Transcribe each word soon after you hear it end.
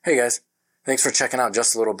Hey guys, thanks for checking out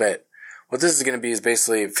Just a Little Bit. What this is going to be is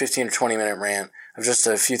basically a 15 or 20 minute rant of just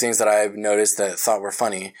a few things that I've noticed that thought were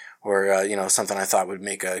funny or, something I thought would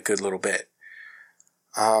make a good little bit.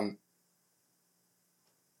 So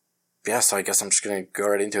I guess I'm just going to go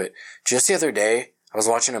right into it. Just the other day, I was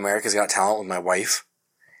watching America's Got Talent with my wife,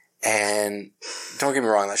 and don't get me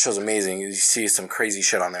wrong, that show's amazing. You see some crazy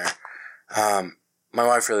shit on there. My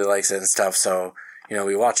wife really likes it and stuff, so,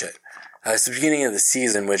 we watch it. It's the beginning of the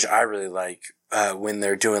season, which I really like, when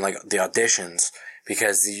they're doing, the auditions,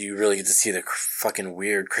 because you really get to see the fucking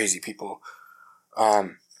weird, crazy people.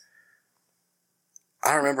 I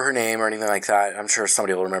don't remember her name or anything like that. I'm sure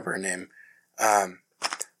somebody will remember her name.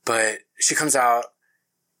 But she comes out,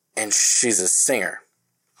 and she's a singer.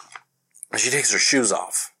 And she takes her shoes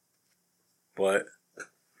off. What?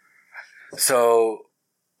 So,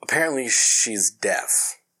 apparently she's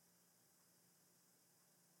deaf.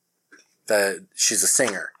 That she's a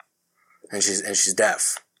singer, and she's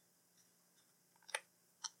deaf.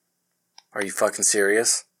 Are you fucking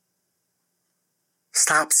serious?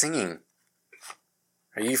 Stop singing.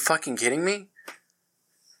 Are you fucking kidding me?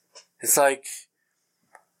 It's like,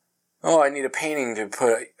 I need a painting to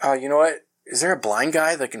put. You know what? Is there a blind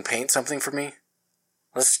guy that can paint something for me?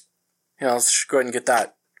 Let's go ahead and get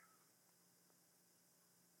that.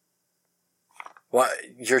 What?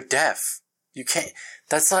 You're deaf. You can't.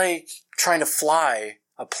 That's like trying to fly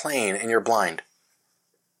a plane and you're blind.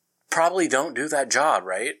 Probably don't do that job,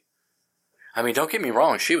 right? I mean, don't get me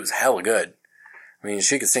wrong, she was hella good. I mean,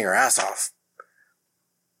 she could sing her ass off.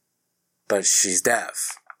 But she's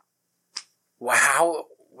deaf. Wow.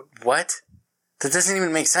 What? That doesn't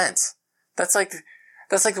even make sense. That's like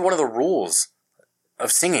one of the rules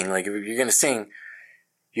of singing. Like, if you're gonna sing,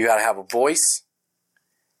 you gotta have a voice,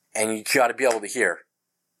 and you gotta be able to hear.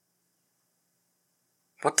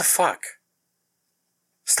 What the fuck?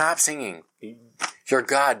 Stop singing. Your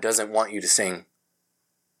God doesn't want you to sing.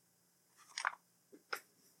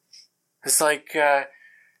 It's like, if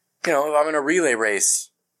I'm in a relay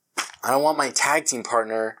race, I don't want my tag team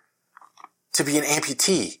partner to be an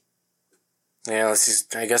amputee.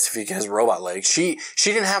 I guess if he has robot legs. She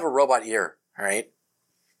didn't have a robot ear, alright?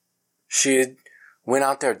 She went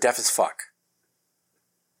out there deaf as fuck.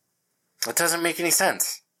 That doesn't make any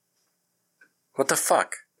sense. What the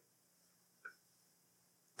fuck?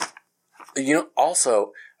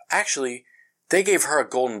 Also, actually, they gave her a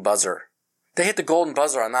golden buzzer. They hit the golden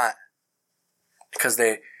buzzer on that. Because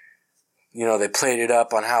they played it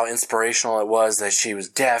up on how inspirational it was that she was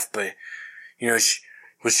deaf, but,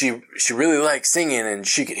 she really liked singing and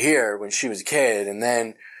she could hear when she was a kid, and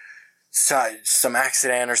then saw some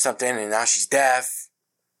accident or something and now she's deaf,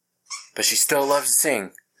 but she still loves to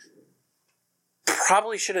sing.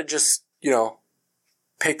 Probably should have just,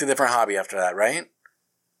 picked a different hobby after that, right?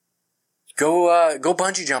 Go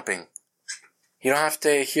bungee jumping. You don't have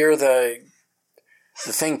to hear the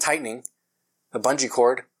thing tightening, the bungee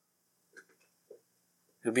cord.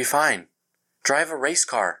 You'll be fine. Drive a race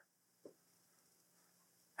car.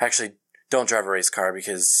 Actually, don't drive a race car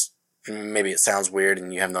because maybe it sounds weird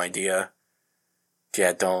and you have no idea.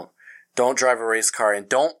 Yeah, don't drive a race car and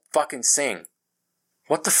don't fucking sing.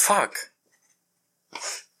 What the fuck?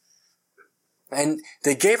 And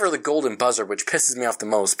they gave her the golden buzzer, which pisses me off the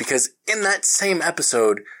most, because in that same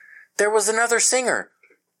episode, there was another singer.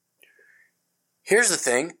 Here's the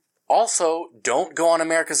thing. Also, don't go on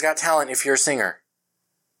America's Got Talent if you're a singer.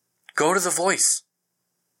 Go to The Voice.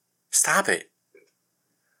 Stop it.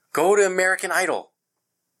 Go to American Idol.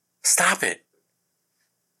 Stop it.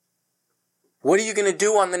 What are you going to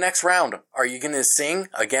do on the next round? Are you going to sing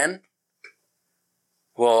again?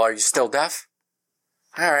 Well, are you still deaf?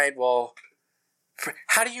 Alright, well,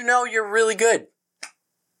 how do you know you're really good?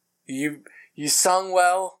 You sung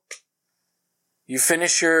well. You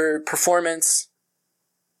finish your performance.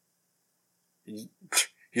 You're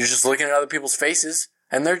just looking at other people's faces,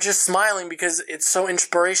 and they're just smiling because it's so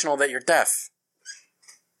inspirational that you're deaf.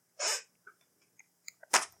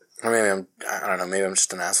 Or maybe I don't know, maybe I'm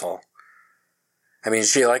just an asshole. I mean,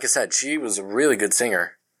 like I said, she was a really good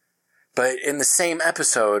singer. But in the same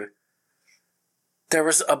episode, there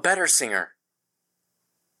was a better singer.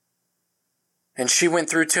 And she went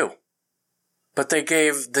through too. But they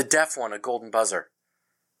gave the deaf one a golden buzzer.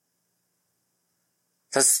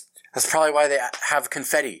 That's probably why they have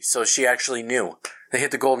confetti, so she actually knew. They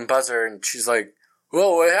hit the golden buzzer, and she's like,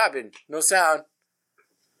 whoa, what happened? No sound.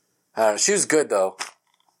 She was good, though.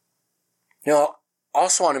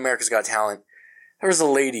 Also on America's Got Talent, there was a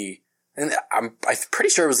lady, and I'm pretty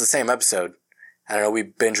sure it was the same episode. I don't know, we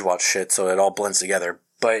binge watch shit, so it all blends together.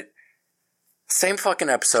 But, same fucking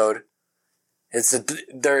episode,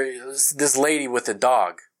 There's this lady with a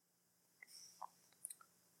dog.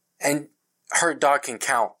 And her dog can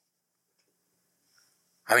count.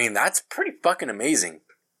 I mean, that's pretty fucking amazing.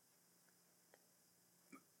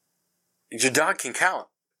 Your dog can count.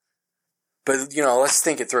 But, let's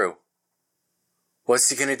think it through. What's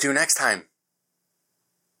he gonna do next time?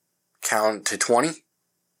 Count to 20? I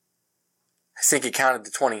think he counted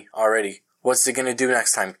to 20 already. What's he gonna do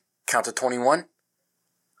next time? Count to 21?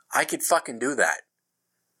 I could fucking do that.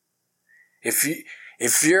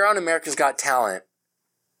 If you're on America's Got Talent,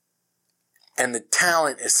 and the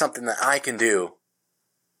talent is something that I can do,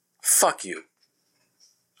 fuck you.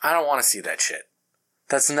 I don't want to see that shit.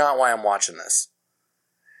 That's not why I'm watching this.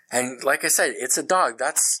 And like I said, it's a dog.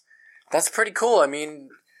 That's pretty cool. I mean,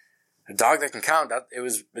 a dog that can count,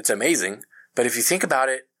 it's amazing. But if you think about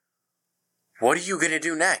it, what are you gonna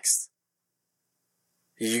do next?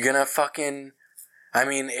 You gonna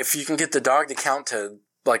if you can get the dog to count to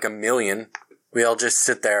like 1 million, we'll just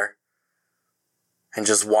sit there and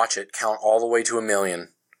just watch it count all the way to 1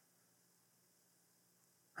 million.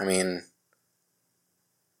 I mean,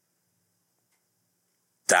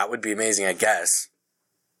 that would be amazing, I guess.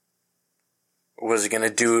 Was it going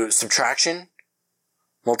to do subtraction?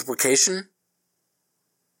 Multiplication?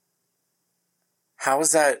 How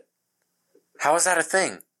is that a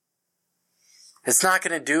thing? It's not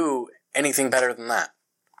going to do anything better than that.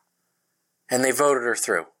 And they voted her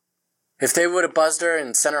through. If they would have buzzed her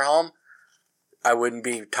and sent her home, I wouldn't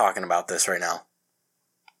be talking about this right now.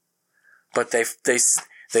 But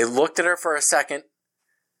they looked at her for a second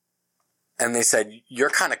and they said, "You're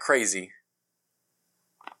kind of crazy.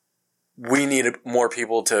 We need more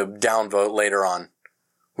people to downvote later on.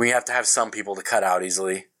 We have to have some people to cut out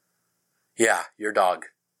easily. Yeah, your dog.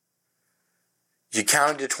 You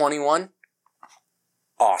counted to 21?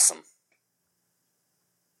 Awesome.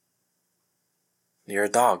 You're a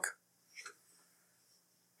dog.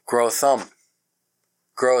 Grow a thumb.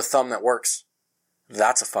 Grow a thumb that works.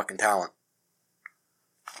 That's a fucking talent."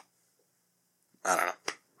 I don't know.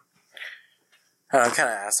 Kind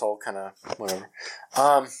of asshole, kind of whatever.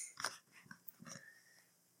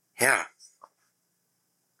 Yeah.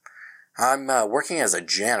 I'm working as a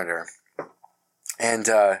janitor. And,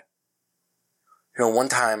 one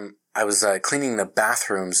time I was cleaning the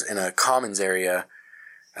bathrooms in a commons area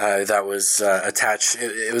that was attached.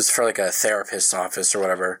 It was for like a therapist's office or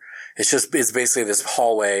whatever. It's basically this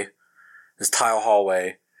hallway, this tile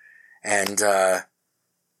hallway. And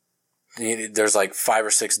there's like 5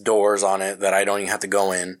 or 6 doors on it that I don't even have to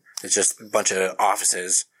go in. It's just a bunch of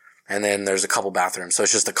offices. And then there's a couple bathrooms. So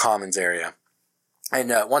it's just a commons area.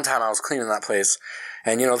 And one time I was cleaning that place.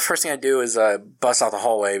 And, the first thing I do is bust out the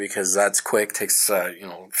hallway because that's quick. Takes,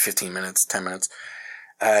 15 minutes, 10 minutes.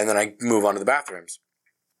 And then I move on to the bathrooms.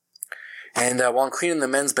 And while I'm cleaning the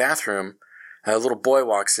men's bathroom, a little boy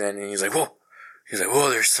walks in and he's like, whoa. Whoa,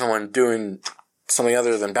 there's someone doing something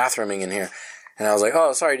other than bathrooming in here. And I was like,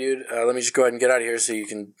 oh, sorry, dude. Let me just go ahead and get out of here so you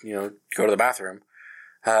can, go to the bathroom.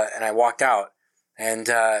 And I walked out. And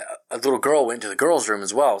a little girl went to the girls' room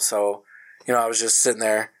as well. So, I was just sitting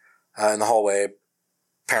there in the hallway.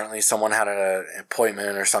 Apparently someone had an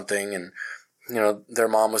appointment or something. And, their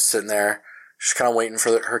mom was sitting there. Just kind of waiting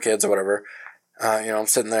for her kids or whatever. I'm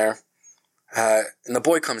sitting there. And the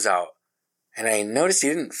boy comes out. And I noticed he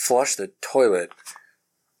didn't flush the toilet.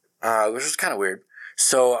 Which was kind of weird.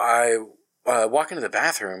 So I walk into the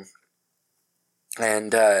bathroom.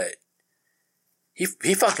 And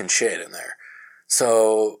he fucking shit in there.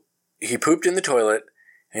 So he pooped in the toilet.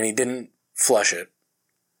 And he didn't flush it.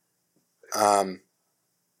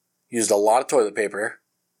 Used a lot of toilet paper.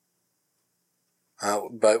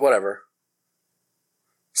 But whatever.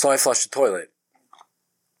 So I flushed the toilet.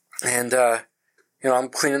 And, I'm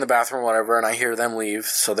cleaning the bathroom or whatever, and I hear them leave,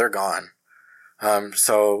 so they're gone.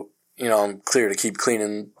 So, I'm clear to keep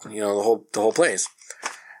cleaning, the whole place.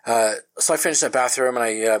 So I finished that bathroom, and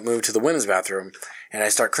I moved to the women's bathroom, and I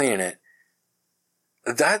start cleaning it.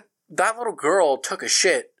 That little girl took a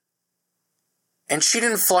shit, and she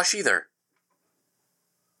didn't flush either.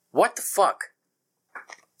 What the fuck?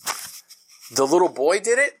 The little boy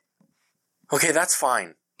did it? Okay, that's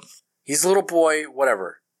fine. He's a little boy,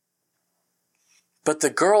 whatever. But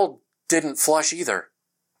the girl didn't flush either.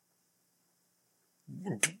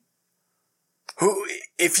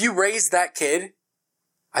 If you raised that kid,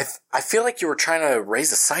 I feel like you were trying to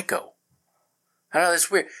raise a psycho. I don't know,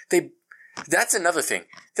 that's weird. That's another thing.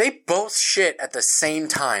 They both shit at the same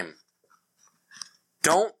time.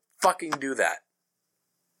 Don't fucking do that.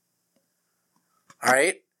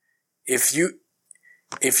 Alright? If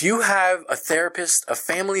you have a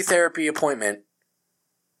family therapy appointment,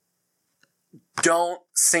 don't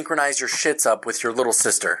synchronize your shits up with your little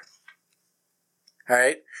sister.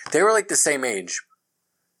 Alright? They were like the same age.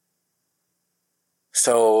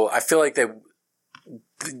 So I feel like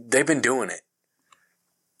they've been doing it.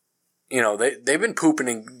 You know, they've been pooping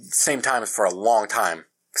in the same time for a long time.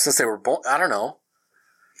 Since they were born. I don't know.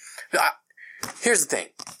 Here's the thing.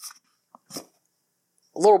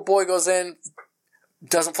 A little boy goes in,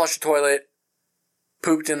 doesn't flush the toilet,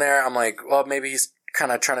 pooped in there. I'm like, well, maybe he's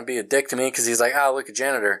kind of trying to be a dick to me because he's like, look, a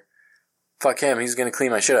janitor. Fuck him. He's going to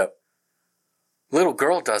clean my shit up. Little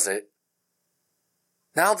girl does it.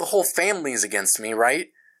 Now the whole family is against me, right?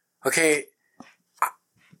 Okay.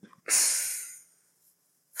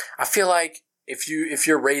 I feel like if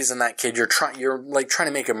you're raising that kid, you're trying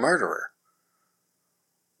to make a murderer.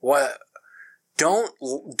 What?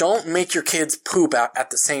 Don't make your kids poop out at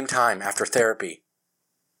the same time after therapy.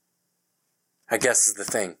 I guess is the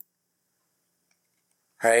thing.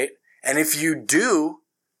 Right? And if you do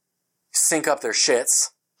sync up their shits,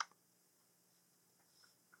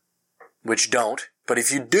 which don't, but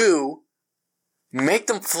if you do, make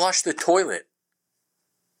them flush the toilet.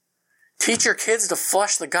 Teach your kids to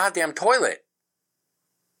flush the goddamn toilet.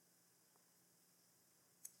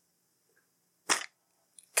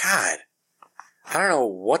 God. I don't know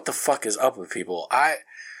what the fuck is up with people.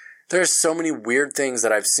 There's so many weird things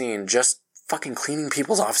that I've seen just fucking cleaning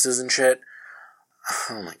people's offices and shit.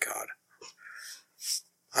 Oh my god.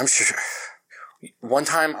 I'm sure. One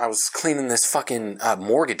time I was cleaning this fucking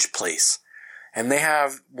mortgage place. And they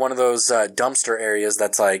have one of those dumpster areas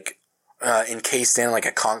that's like encased in like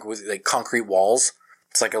with like concrete walls.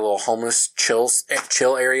 It's like a little homeless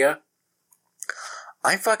chill area.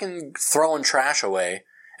 I'm fucking throwing trash away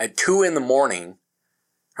at 2 a.m,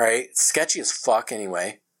 right? Sketchy as fuck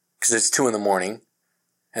anyway, because it's 2 a.m,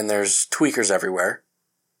 and there's tweakers everywhere,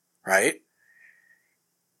 right?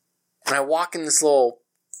 And I walk in this little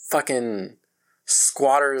fucking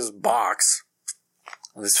squatter's box,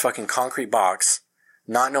 this fucking concrete box,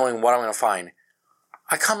 not knowing what I'm going to find.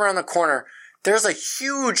 I come around the corner, there's a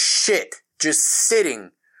huge shit just sitting,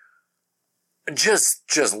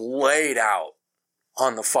 just laid out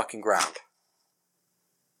on the fucking ground.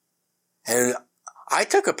 And I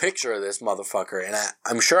took a picture of this motherfucker, and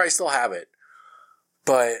I'm sure I still have it.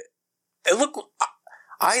 But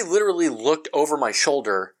I literally looked over my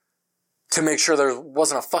shoulder to make sure there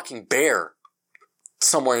wasn't a fucking bear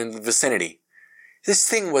somewhere in the vicinity. This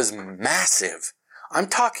thing was massive. I'm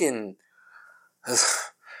talking... I'm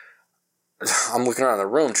looking around the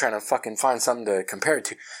room trying to fucking find something to compare it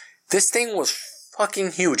to. This thing was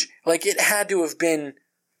fucking huge. Like, it had to have been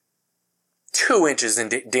 2 inches in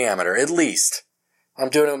diameter, at least. I'm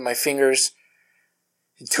doing it with my fingers.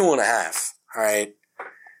 2.5. Alright?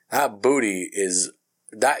 That booty is...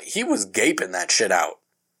 He was gaping that shit out.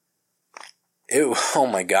 Oh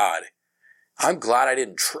my god. I'm glad I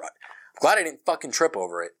didn't fucking trip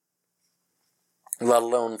over it. Let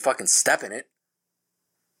alone fucking step in it.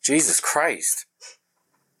 Jesus Christ.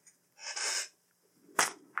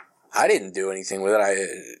 I didn't do anything with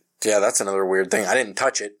it. Yeah, that's another weird thing. I didn't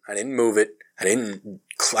touch it. I didn't move it. I didn't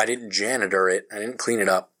janitor it. I didn't clean it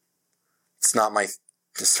up. It's not my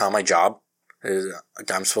job.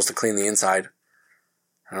 I'm supposed to clean the inside.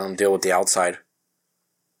 I don't deal with the outside.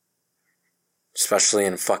 Especially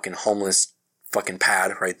in fucking homeless fucking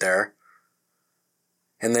pad right there.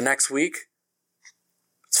 And the next week,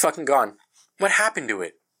 it's fucking gone. What happened to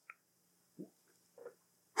it?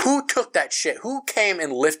 Who took that shit? Who came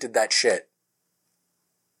and lifted that shit?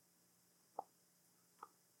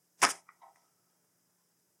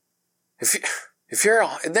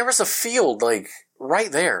 There was a field, like,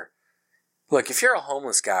 right there. Look, if you're a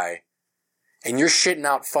homeless guy, and you're shitting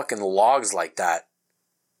out fucking logs like that,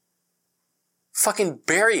 fucking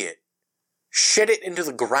bury it. Shit it into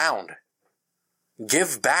the ground.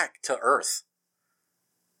 Give back to Earth.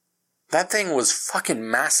 That thing was fucking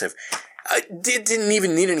massive. It didn't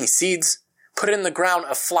even need any seeds. Put it in the ground,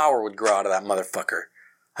 a flower would grow out of that motherfucker.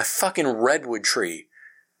 A fucking redwood tree.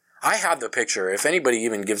 I have the picture. If anybody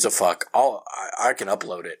even gives a fuck, I can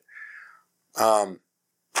upload it.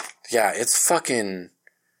 Yeah, it's fucking...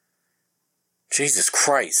 Jesus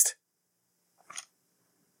Christ.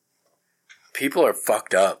 People are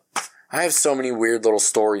fucked up. I have so many weird little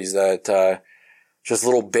stories that, just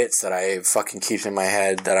little bits that I fucking keep in my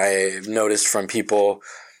head that I've noticed from people.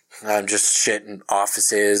 Just shit in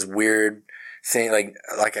offices, weird thing,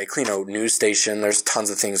 like I clean a news station. There's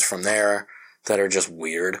tons of things from there that are just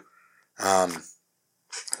weird.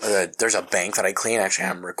 There's a bank that I clean. Actually,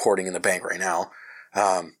 I'm recording in the bank right now.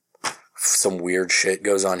 Some weird shit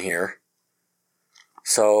goes on here.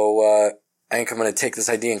 So, I think I'm going to take this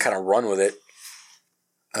idea and kind of run with it.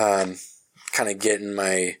 kind of getting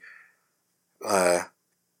my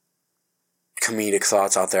comedic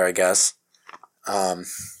thoughts out there, I guess.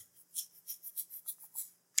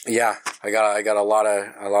 Yeah, I got a lot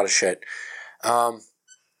of shit.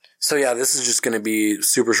 So yeah, this is just going to be a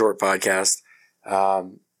super short podcast.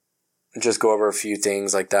 Just go over a few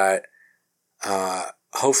things like that.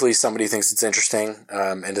 Hopefully somebody thinks it's interesting,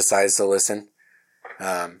 and decides to listen.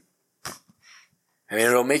 I mean,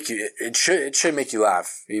 it'll make you, it should make you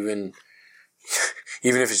laugh, even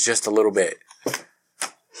if it's just a little bit.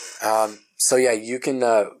 So yeah, you can,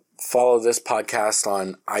 follow this podcast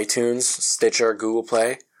on iTunes, Stitcher, Google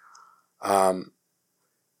Play. You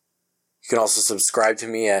can also subscribe to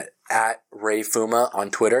me at Rayfuma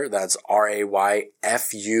on Twitter. That's RAYFUMA.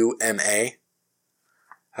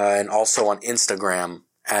 And also on Instagram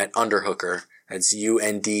at Underhooker. That's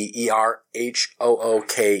UNDERHOOKER.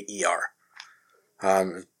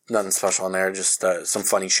 Nothing special on there, just some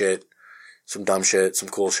funny shit, some dumb shit, some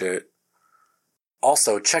cool shit.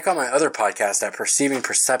 Also, check out my other podcast at Perceiving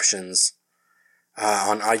Perceptions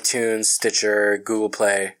on iTunes, Stitcher, Google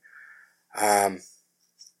Play. Yeah,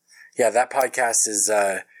 that podcast is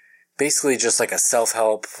basically just like a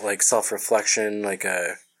self-help, like self-reflection, like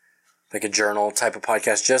a journal type of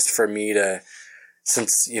podcast, just for me to,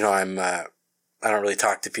 since, you know, I don't really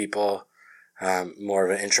talk to people, more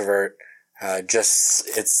of an introvert,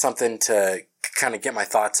 it's something to kind of get my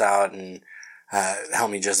thoughts out and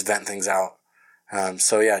help me just vent things out.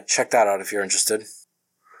 So yeah, check that out if you're interested.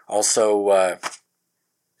 Also,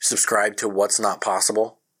 subscribe to What's Not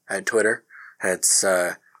Possible at Twitter. It's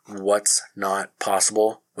What's Not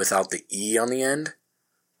Possible without the E on the end.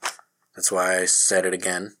 That's why I said it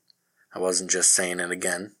again. I wasn't just saying it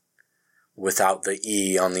again. Without the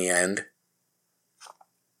E on the end.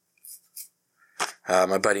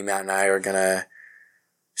 My buddy Matt and I are going to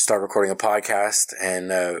start recording a podcast,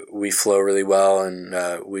 and we flow really well, and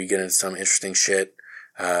we get into some interesting shit.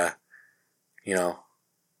 You know,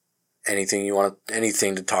 anything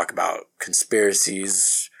to talk about.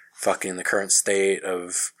 Conspiracies, fucking the current state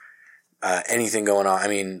of anything going on. I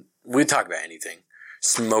mean, we talk about anything.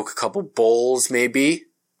 Smoke a couple bowls, maybe.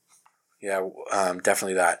 Yeah,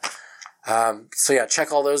 definitely that. So yeah,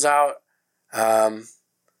 check all those out.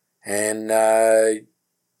 And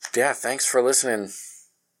yeah, thanks for listening.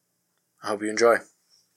 I hope you enjoy.